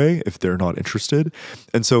kind way if they're not interested?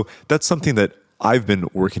 And so that's something that I've been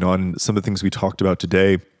working on. Some of the things we talked about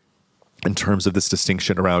today in terms of this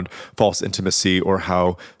distinction around false intimacy, or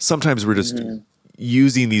how sometimes we're just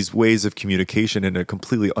using these ways of communication in a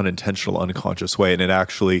completely unintentional, unconscious way. And it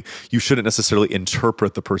actually, you shouldn't necessarily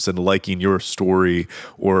interpret the person liking your story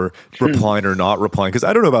or replying or not replying. Because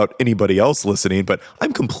I don't know about anybody else listening, but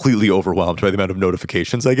I'm completely overwhelmed by the amount of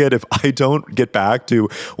notifications I get. If I don't get back to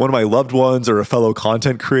one of my loved ones or a fellow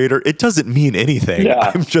content creator, it doesn't mean anything.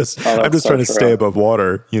 Yeah. I'm just trying to stay above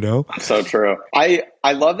water, So true. I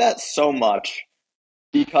love that so much.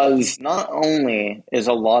 Because not only is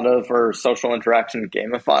a lot of our social interaction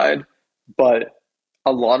gamified, but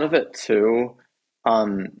a lot of it too,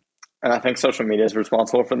 and I think social media is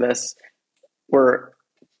responsible for this, we're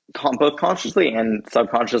both consciously and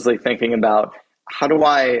subconsciously thinking about how do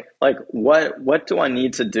I, what do I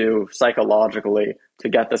need to do psychologically to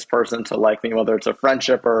get this person to like me, whether it's a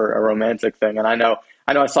friendship or a romantic thing. And I know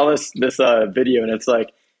I saw this video, and it's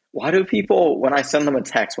like, why do people, when I send them a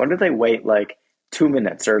text, why do they wait 2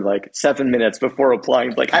 minutes or 7 minutes before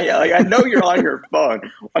replying? I know you're on your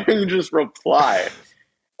phone. Why don't you just reply?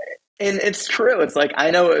 And it's true. It's like,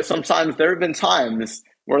 I know sometimes there have been times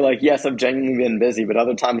where yes, I've genuinely been busy, but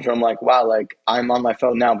other times where I'm like, wow, I'm on my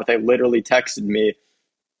phone now, but they literally texted me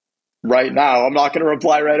right now. I'm not going to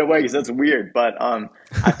reply right away because that's weird. But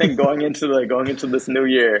I think going into this new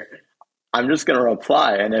year, I'm just going to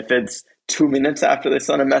reply. And if it's 2 minutes after they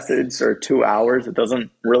send a message or 2 hours, it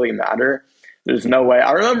doesn't really matter. There's no way.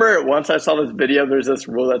 I remember once I saw this video, there's this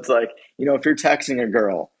rule that's like, if you're texting a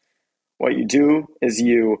girl, what you do is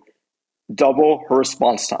you double her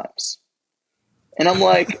response times. And I'm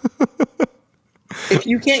like, if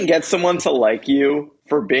you can't get someone to like you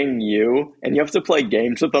for being you, and you have to play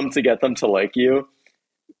games with them to get them to like you,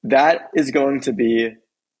 that is going to be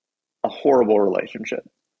a horrible relationship.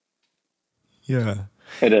 Yeah.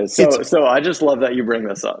 It is. So I just love that you bring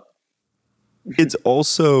this up. It's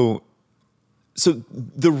also... So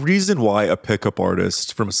the reason why a pickup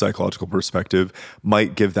artist from a psychological perspective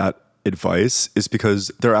might give that advice is because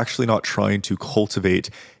they're actually not trying to cultivate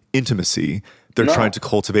intimacy. They're trying to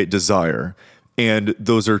cultivate desire. And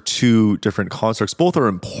those are two different constructs. Both are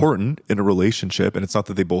important in a relationship, and it's not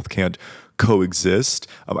that they both can't coexist.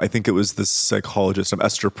 I think it was the psychologist,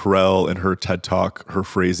 Esther Perel, in her TED Talk, her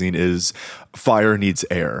phrasing is fire needs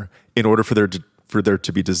air. In order for there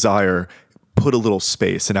to be desire, put a little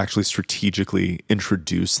space and actually strategically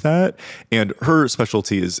introduce that. And her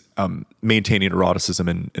specialty is maintaining eroticism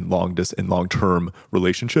in long-term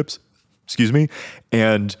relationships.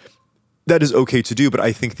 And that is okay to do. But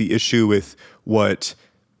I think the issue with what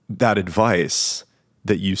that advice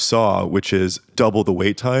that you saw, which is double the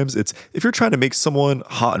wait times. It's if you're trying to make someone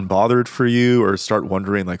hot and bothered for you, or start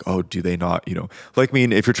wondering like, oh, do they not, like, I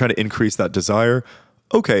mean, if you're trying to increase that desire,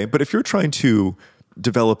 okay. But if you're trying to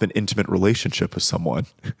develop an intimate relationship with someone,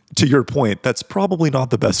 to your point, that's probably not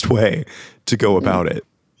the best way to go about it,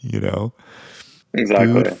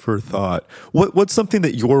 Exactly. Food for thought. What's something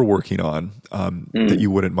that you're working on that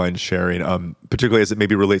you wouldn't mind sharing, particularly as it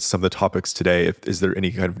maybe relates to some of the topics today? Is there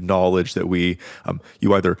any kind of knowledge that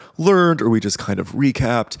you either learned or we just kind of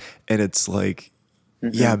recapped, and it's like,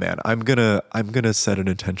 yeah, man, I'm gonna set an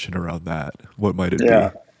intention around that. What might it be?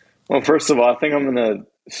 Well, first of all, I think I'm gonna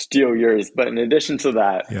steal yours, but in addition to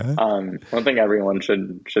that, Yeah. I think everyone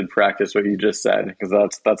should practice what you just said,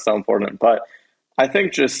 because that's so important. But I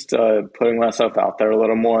think just putting myself out there a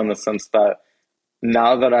little more, in the sense that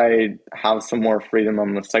now that I have some more freedom,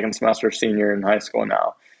 I'm a second semester senior in high school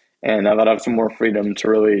now, and now that I have some more freedom to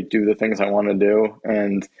really do the things I want to do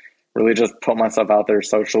and really just put myself out there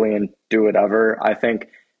socially and do whatever, I think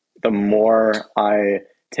the more I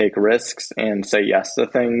take risks and say yes to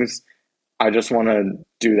things, I just want to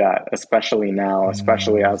do that, especially now,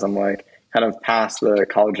 especially as I'm like kind of past the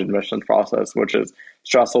college admissions process, which is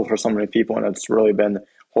stressful for so many people, and it's really been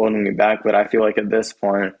holding me back. But I feel like at this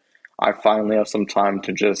point, I finally have some time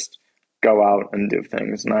to just go out and do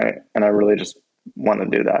things, and I really just want to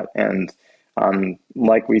do that. And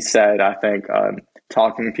like we said, I think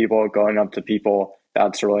talking to people, going up to people,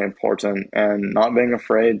 that's really important, and not being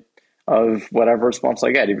afraid of whatever response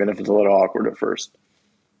I get, even if it's a little awkward at first.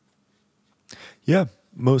 Yeah,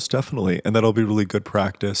 most definitely. And that'll be really good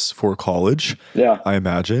practice for college, Yeah. I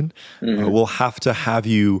imagine. We'll have to have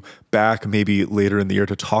you back maybe later in the year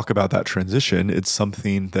to talk about that transition. It's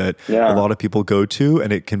something that a lot of people go to,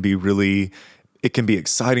 and it can be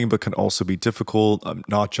exciting, but can also be difficult,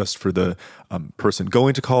 not just for the person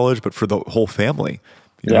going to college, but for the whole family.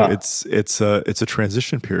 It's a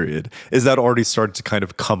transition period. Is that already started to kind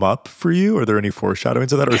of come up for you? Are there any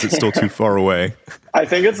foreshadowings of that, or is it still too far away? I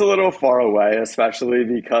think it's a little far away, especially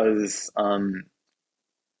because, I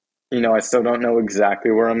still don't know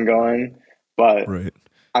exactly where I'm going. But Right.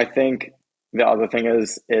 I think the other thing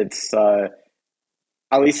is, it's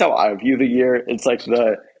at least how I view the year. It's like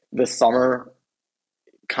the summer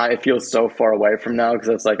kind of feels so far away from now, because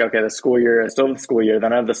it's like, okay, the school year, I still have the school year,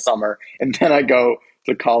 then I have the summer, and then I go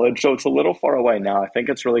to college. So it's a little far away now. I think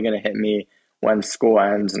it's really going to hit me when school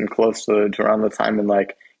ends, and close to around the time in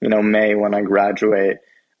like, May, when I graduate.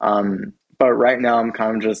 But right now I'm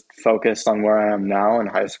kind of just focused on where I am now in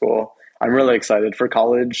high school. I'm really excited for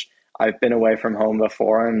college. I've been away from home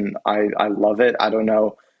before, and I love it. I don't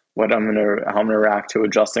know how I'm gonna react to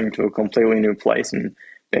adjusting to a completely new place and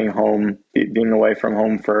being away from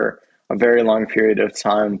home for a very long period of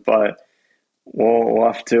time. But we'll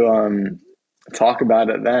have to talk about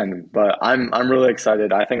it then. But I'm really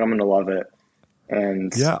excited. I think I'm gonna love it,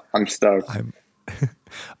 and Yeah, I'm stoked.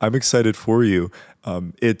 I'm excited for you.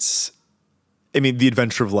 The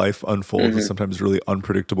adventure of life unfolds in sometimes really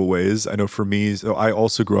unpredictable ways. I know for me, so I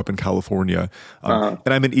also grew up in California, and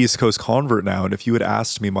I'm an East Coast convert now. And if you had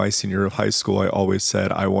asked me my senior year of high school, I always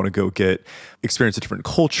said, I want to go experience a different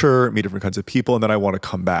culture, meet different kinds of people, and then I want to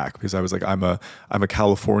come back, because I was like, I'm a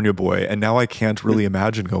California boy, and now I can't really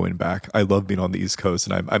imagine going back. I love being on the East Coast,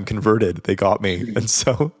 and I'm converted. They got me. And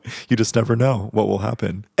so you just never know what will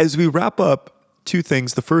happen. As we wrap up, two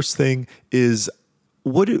things. The first thing is,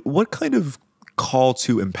 what kind of call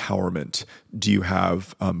to empowerment do you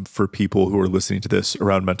have for people who are listening to this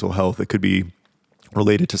around mental health? It could be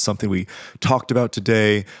related to something we talked about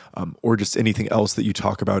today, or just anything else that you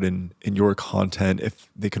talk about in your content. If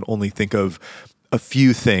they can only think of a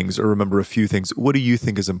few things or remember a few things, what do you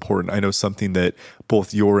think is important? I know something that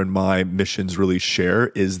both your and my missions really share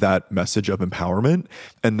is that message of empowerment,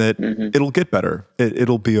 and that it'll get better.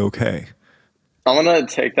 It'll be okay. I'm going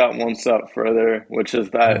to take that one step further, which is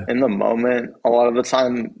that in the moment, a lot of the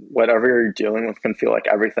time, whatever you're dealing with can feel like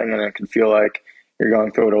everything, and it can feel like you're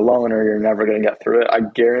going through it alone, or you're never going to get through it. I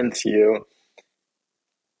guarantee you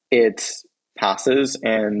it passes,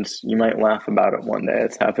 and you might laugh about it one day.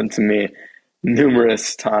 It's happened to me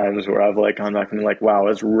numerous times where I've like gone back and like, wow, I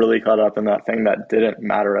was really caught up in that thing that didn't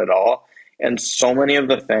matter at all. And so many of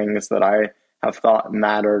the things that I have thought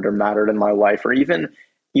mattered in my life, or even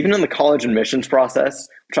in the college admissions process,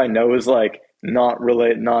 which I know is like not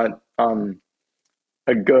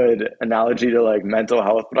a good analogy to like mental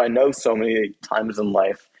health, but I know so many times in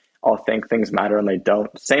life I'll think things matter and they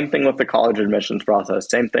don't. Same thing with the college admissions process.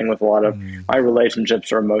 Same thing with a lot of my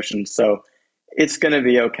relationships or emotions. So it's going to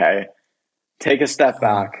be okay. Take a step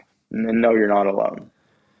back and know you're not alone.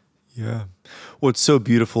 Yeah. What's so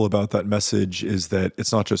beautiful about that message is that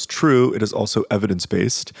it's not just true, it is also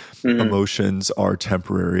evidence-based. Emotions are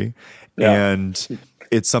temporary. Yeah. And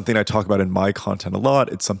it's something I talk about in my content a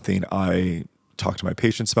lot. It's something I talk to my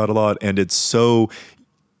patients about a lot. And it's so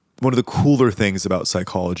one of the cooler things about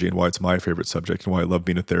psychology and why it's my favorite subject and why I love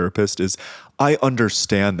being a therapist is I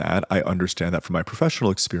understand that. I understand that from my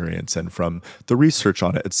professional experience and from the research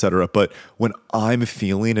on it, et cetera. But when I'm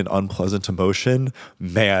feeling an unpleasant emotion,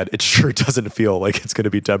 man, it sure doesn't feel like it's going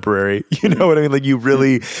to be temporary. You know what I mean? Like you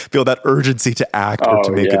really feel that urgency to act or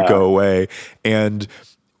to make it go away. And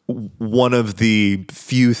one of the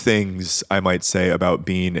few things I might say about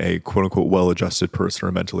being a quote unquote well-adjusted person or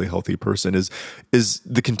a mentally healthy person is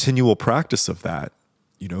the continual practice of that.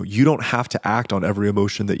 You know, you don't have to act on every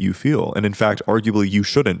emotion that you feel. And in fact, arguably you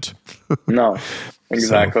shouldn't. No,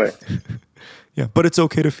 exactly. So, yeah, but it's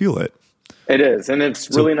okay to feel it. It is. And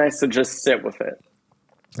it's really nice to just sit with it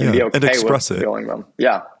and be okay and express with it. feeling them.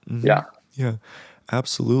 Yeah. Yeah. Yeah,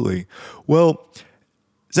 absolutely. Well,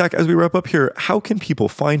 Zach, as we wrap up here, how can people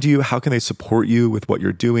find you? How can they support you with what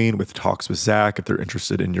you're doing, with Talks with Zach, if they're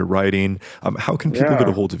interested in your writing? How can people get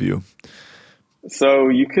a hold of you? So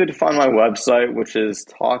you could find my website, which is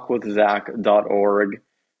talkwithzach.org.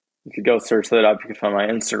 You could go search that up. You could find my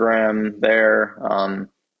Instagram there.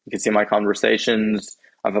 You can see my conversations.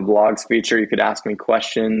 I have a blogs feature. You could ask me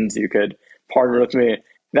questions. You could partner with me.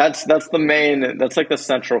 That's like the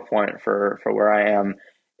central point for where I am.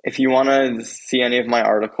 If you want to see any of my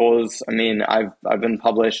articles, I mean, I've been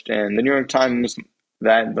published in the New York Times,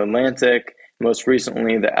 the Atlantic, most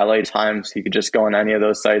recently the LA Times. You could just go on any of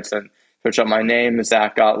those sites and search up my name,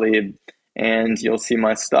 Zach Gottlieb, and you'll see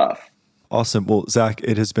my stuff. Awesome. Well, Zach,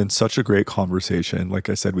 it has been such a great conversation. Like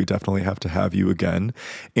I said, we definitely have to have you again.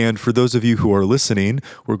 And for those of you who are listening,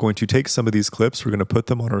 we're going to take some of these clips. We're going to put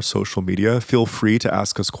them on our social media. Feel free to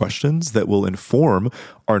ask us questions that will inform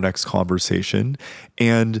our next conversation.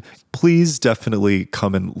 And please definitely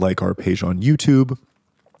come and like our page on YouTube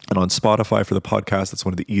and on Spotify for the podcast. That's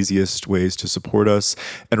one of the easiest ways to support us.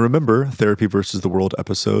 And remember, Therapy versus the World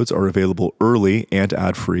episodes are available early and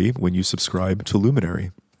ad-free when you subscribe to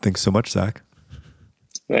Luminary. Thanks so much, Zach.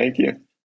 Thank you.